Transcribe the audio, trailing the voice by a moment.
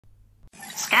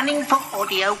Scanning for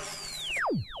audio.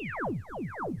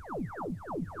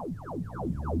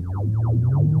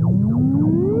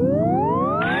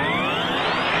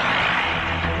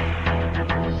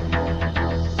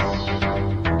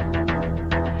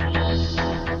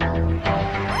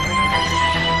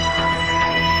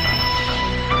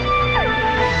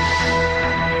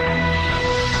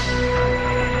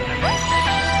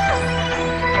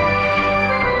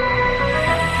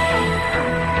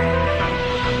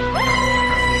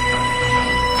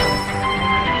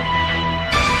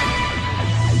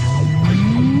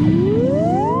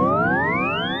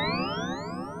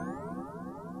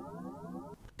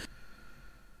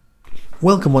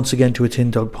 Welcome once again to a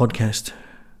Tin Dog podcast.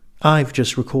 I've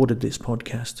just recorded this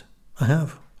podcast. I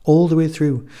have. All the way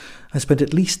through. I spent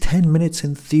at least 10 minutes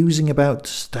enthusing about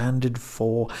Standard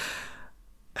 4.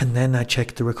 And then I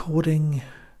checked the recording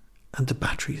and the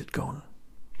battery had gone.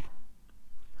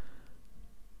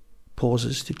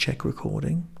 Pauses to check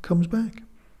recording. Comes back.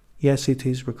 Yes, it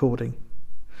is recording.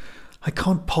 I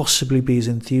can't possibly be as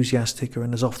enthusiastic or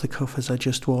as off the cuff as I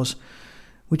just was.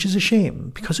 Which is a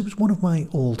shame, because it was one of my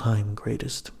all-time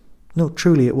greatest. No,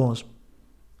 truly it was.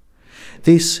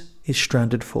 This is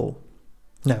Stranded 4.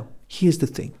 Now, here's the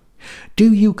thing.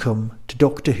 Do you come to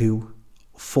Doctor Who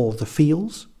for the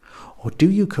feels, or do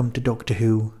you come to Doctor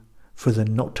Who for the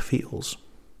not feels?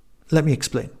 Let me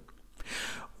explain.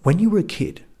 When you were a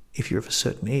kid, if you're of a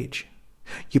certain age,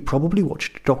 you probably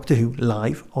watched Doctor Who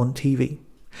live on TV.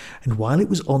 And while it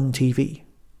was on TV,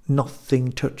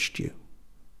 nothing touched you.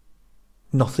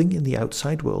 Nothing in the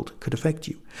outside world could affect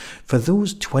you. For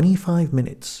those 25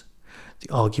 minutes, the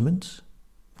arguments,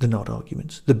 the not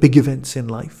arguments, the big events in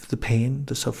life, the pain,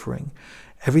 the suffering,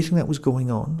 everything that was going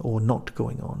on or not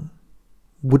going on,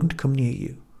 wouldn't come near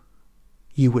you.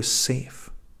 You were safe.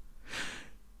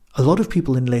 A lot of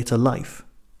people in later life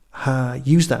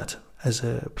use that as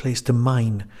a place to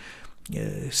mine.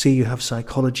 Say you have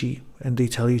psychology and they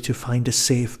tell you to find a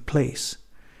safe place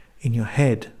in your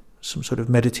head, some sort of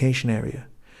meditation area.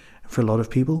 For a lot of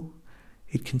people,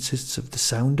 it consists of the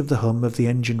sound of the hum of the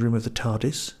engine room of the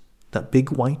TARDIS, that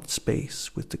big white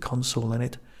space with the console in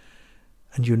it,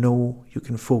 and you know you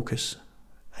can focus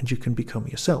and you can become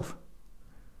yourself.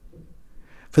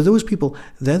 For those people,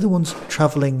 they're the ones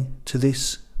travelling to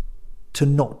this to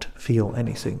not feel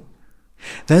anything.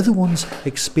 They're the ones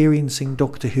experiencing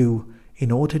Doctor Who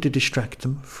in order to distract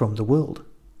them from the world.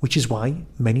 Which is why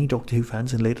many Doctor Who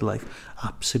fans in later life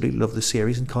absolutely love the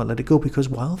series and can't let it go, because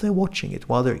while they're watching it,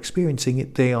 while they're experiencing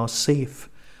it, they are safe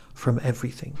from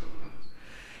everything.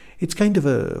 It's kind of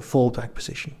a fallback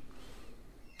position.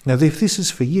 Now, if this is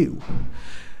for you,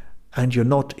 and you're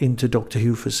not into Doctor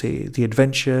Who for, say, the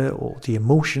adventure or the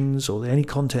emotions or any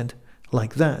content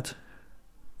like that,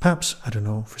 perhaps, I don't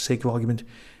know, for sake of argument,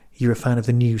 you're a fan of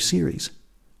the new series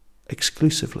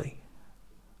exclusively,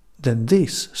 then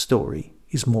this story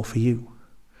is more for you.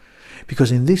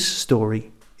 Because in this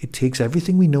story, it takes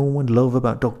everything we know and love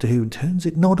about Doctor Who and turns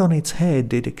it not on its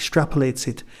head, it extrapolates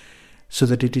it so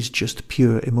that it is just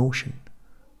pure emotion.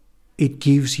 It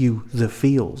gives you the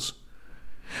feels.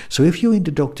 So if you're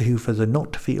into Doctor Who for the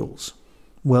not feels,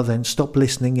 well then stop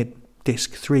listening at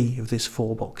disc 3 of this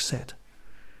 4-box set.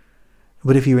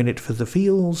 But if you're in it for the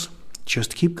feels,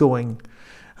 just keep going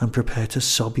and prepare to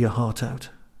sob your heart out,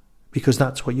 because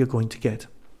that's what you're going to get.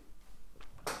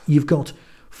 You've got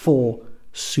 4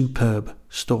 superb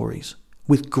stories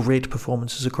with great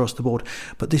performances across the board,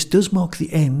 but this does mark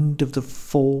the end of the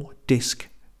 4-disc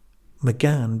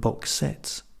McGann box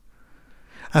sets.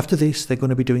 After this, they're going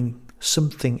to be doing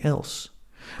something else,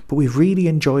 but we've really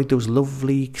enjoyed those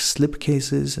lovely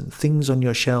slipcases and things on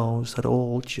your shelves that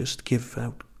all just give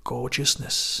out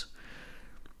gorgeousness.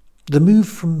 The move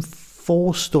from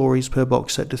 4 stories per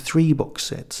box set to 3 box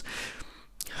sets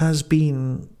has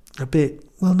been a bit,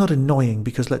 well, not annoying,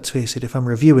 because let's face it, if I'm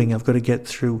reviewing, I've got to get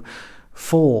through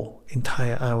 4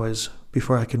 entire hours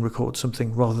before I can record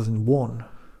something rather than 1.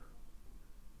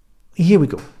 Here we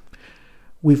go.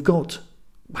 We've got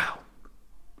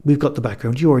the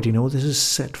background. You already know this is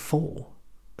set 4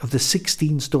 of the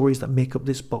 16 stories that make up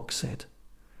this box set.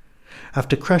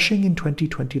 After crashing in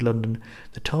 2020 London,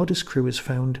 the TARDIS crew has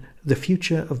found the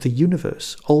future of the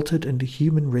universe altered and the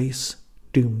human race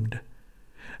doomed.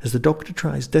 As the Doctor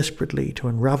tries desperately to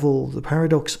unravel the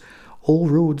paradox, all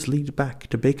roads lead back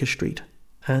to Baker Street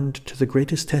and to the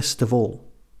greatest test of all.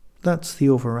 That's the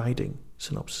overriding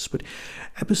synopsis, but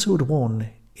episode 1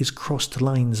 is Crossed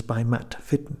Lines by Matt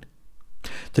Fitton.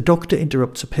 The Doctor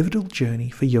interrupts a pivotal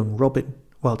journey for young Robin,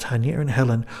 while Tania and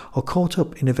Helen are caught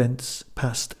up in events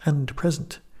past and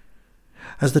present.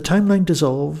 As the timeline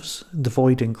dissolves, the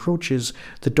void encroaches,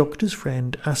 the Doctor's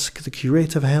friend asks the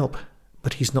Curator for help,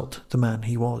 but he's not the man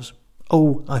he was.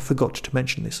 Oh, I forgot to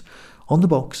mention this. On the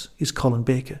box is Colin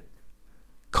Baker.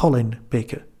 Colin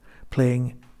Baker,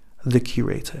 playing the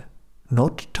Curator.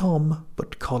 Not Tom,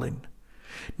 but Colin.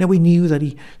 Now, we knew that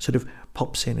he sort of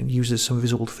pops in and uses some of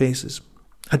his old faces.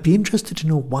 I'd be interested to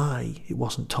know why it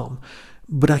wasn't Tom,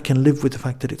 but I can live with the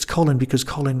fact that it's Colin, because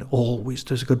Colin always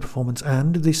does a good performance,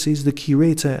 and this is the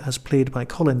Curator as played by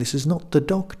Colin. This is not the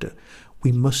Doctor.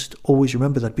 We must always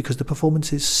remember that, because the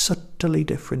performance is subtly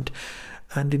different,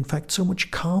 and in fact so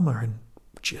much calmer and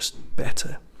just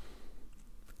better.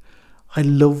 I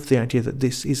love the idea that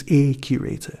this is a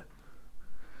Curator,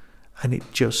 and it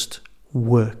just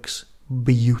works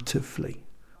beautifully.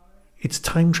 It's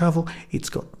time travel, it's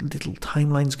got little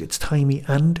timelines, it's timey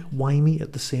and wimey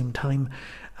at the same time,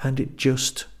 and it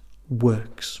just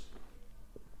works.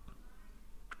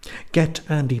 Get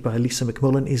Andy by Lisa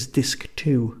McMullin is disc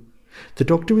 2. The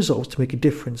Doctor resolves to make a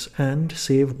difference and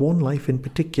save one life in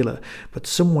particular, but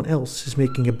someone else is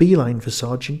making a beeline for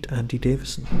Sergeant Andy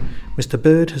Davidson. Mr.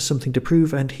 Bird has something to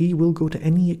prove, and he will go to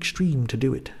any extreme to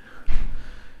do it.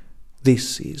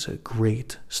 This is a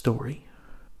great story,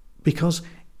 because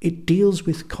it deals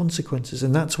with consequences,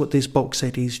 and that's what this box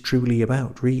set is truly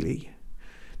about, really.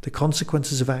 The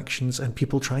consequences of actions and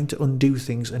people trying to undo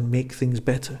things and make things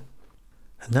better.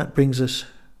 And that brings us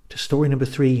to story number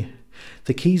 3,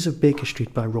 The Keys of Baker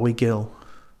Street by Roy Gill.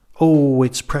 Oh,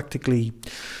 it's practically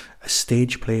a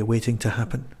stage play waiting to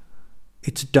happen.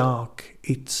 It's dark,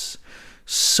 it's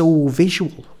so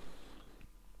visual,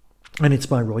 and it's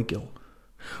by Roy Gill.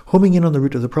 Homing in on the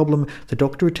root of the problem, the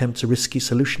Doctor attempts a risky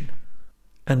solution.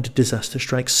 And disaster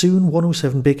strikes. Soon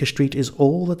 107 Baker Street is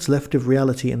all that's left of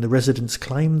reality, and the residents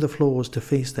climb the floors to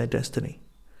face their destiny.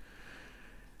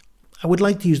 I would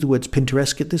like to use the words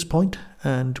Pinteresque at this point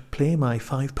and play my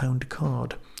 £5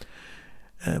 card.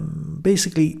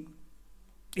 Basically,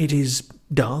 it is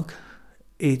dark,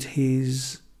 it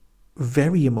is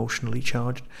very emotionally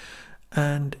charged,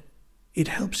 and it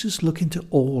helps us look into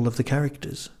all of the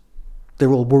characters.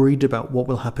 They're all worried about what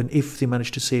will happen if they manage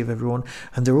to save everyone,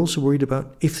 and they're also worried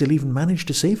about if they'll even manage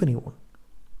to save anyone.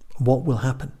 What will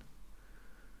happen?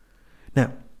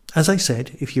 Now, as I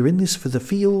said, if you're in this for the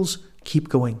feels, keep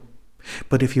going.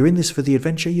 But if you're in this for the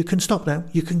adventure, you can stop now.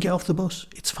 You can get off the bus.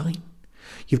 It's fine.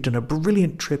 You've done a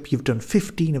brilliant trip. You've done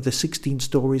 15 of the 16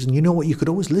 stories, and you know what? You could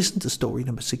always listen to story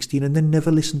number 16 and then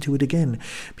never listen to it again,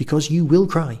 because you will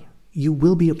cry. You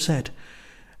will be upset.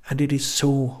 And it is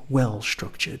so well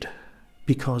structured.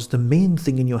 Because the main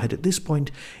thing in your head at this point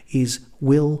is,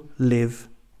 will Liv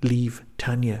leave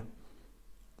Tania?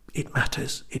 It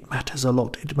matters. It matters a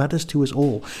lot. It matters to us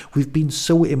all. We've been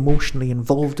so emotionally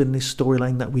involved in this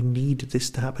storyline that we need this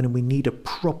to happen, and we need a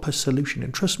proper solution.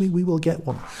 And trust me, we will get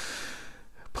one.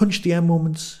 Punch the air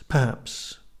moments,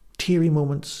 perhaps. Teary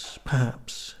moments,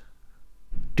 perhaps.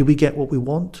 Do we get what we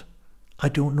want? I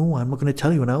don't know. I'm not going to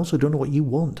tell you, and I also don't know what you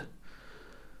want.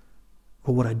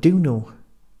 But what I do know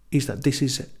is that this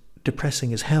is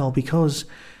depressing as hell, because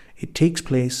it takes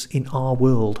place in our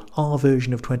world, our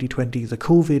version of 2020, the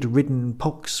COVID-ridden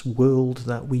pox world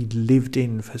that we lived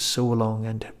in for so long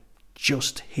and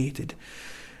just hated.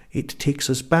 It takes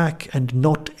us back, and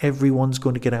not everyone's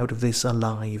going to get out of this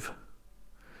alive,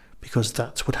 because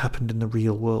that's what happened in the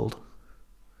real world.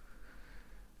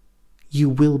 You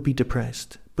will be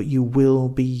depressed, but you will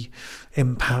be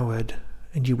empowered,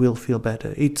 and you will feel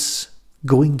better. It's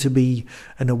going to be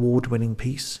an award-winning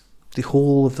piece. The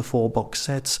whole of the 4 box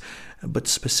sets, but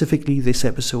specifically this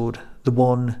episode, the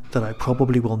one that I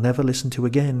probably will never listen to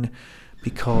again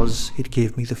because it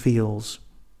gave me the feels.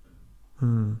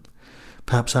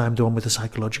 Perhaps I'm the one with the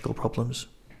psychological problems,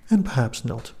 and perhaps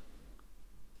not.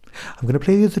 I'm going to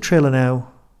play you the trailer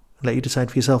now and let you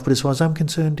decide for yourself, but as far as I'm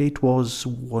concerned, it was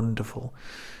wonderful.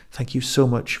 Thank you so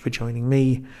much for joining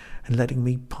me and letting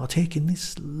me partake in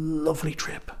this lovely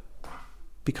trip,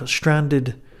 because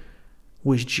Stranded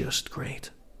was just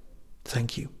great.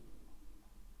 Thank you.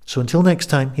 So until next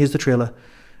time, here's the trailer,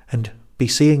 and be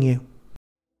seeing you.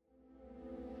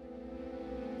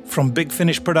 From Big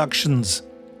Finish Productions,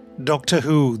 Doctor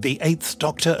Who, The 8th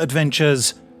Doctor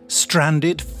Adventures,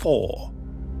 Stranded 4.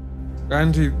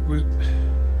 Andy,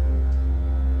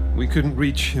 we couldn't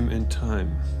reach him in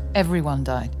time. Everyone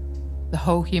died. The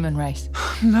whole human race.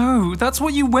 No, that's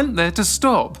what you went there to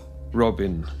stop.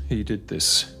 Robin, he did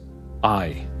this.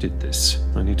 I did this.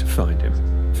 I need to find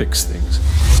him. Fix things.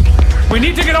 We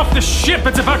need to get off the ship.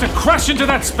 It's about to crash into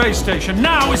that space station.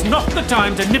 Now is not the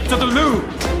time to nip to the loo.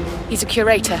 He's a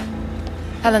curator.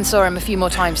 Helen saw him a few more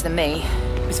times than me.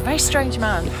 He's a very strange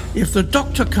man. If the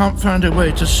Doctor can't find a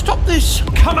way to stop this...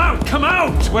 Come out! Come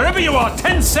out! Wherever you are,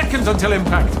 10 seconds until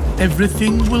impact.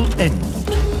 Everything will end.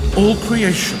 All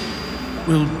creation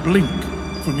will blink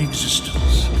from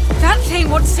existence. That thing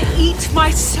wants to eat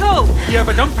my soul. Yeah,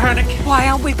 but don't panic. Why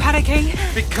aren't we panicking?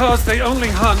 Because they only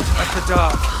hunt at the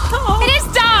dark. Oh. It is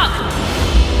dark!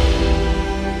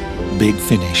 Big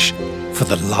Finish, for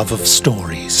the love of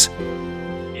stories.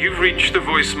 You've reached the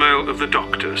voicemail of the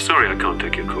Doctor. Sorry I can't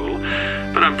take your call,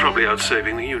 but I'm probably out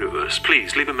saving the universe.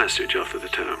 Please leave a message after the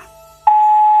tone.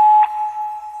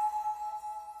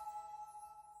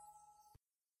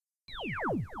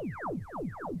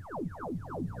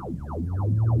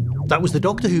 That was the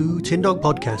Doctor Who Tin Dog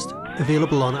Podcast,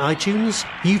 available on iTunes,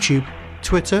 YouTube,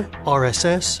 Twitter,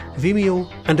 RSS, Vimeo,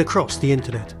 and across the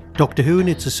internet. Doctor Who and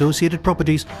its associated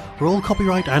properties are all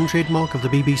copyright and trademark of the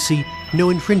BBC. No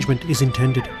infringement is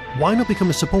intended. Why not become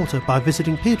a supporter by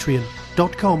visiting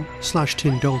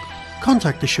patreon.com/tindog.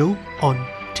 Contact the show on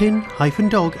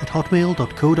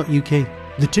tin-dog@hotmail.co.uk.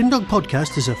 The Tin Dog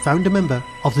Podcast is a founder member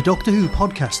of the Doctor Who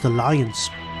Podcast Alliance.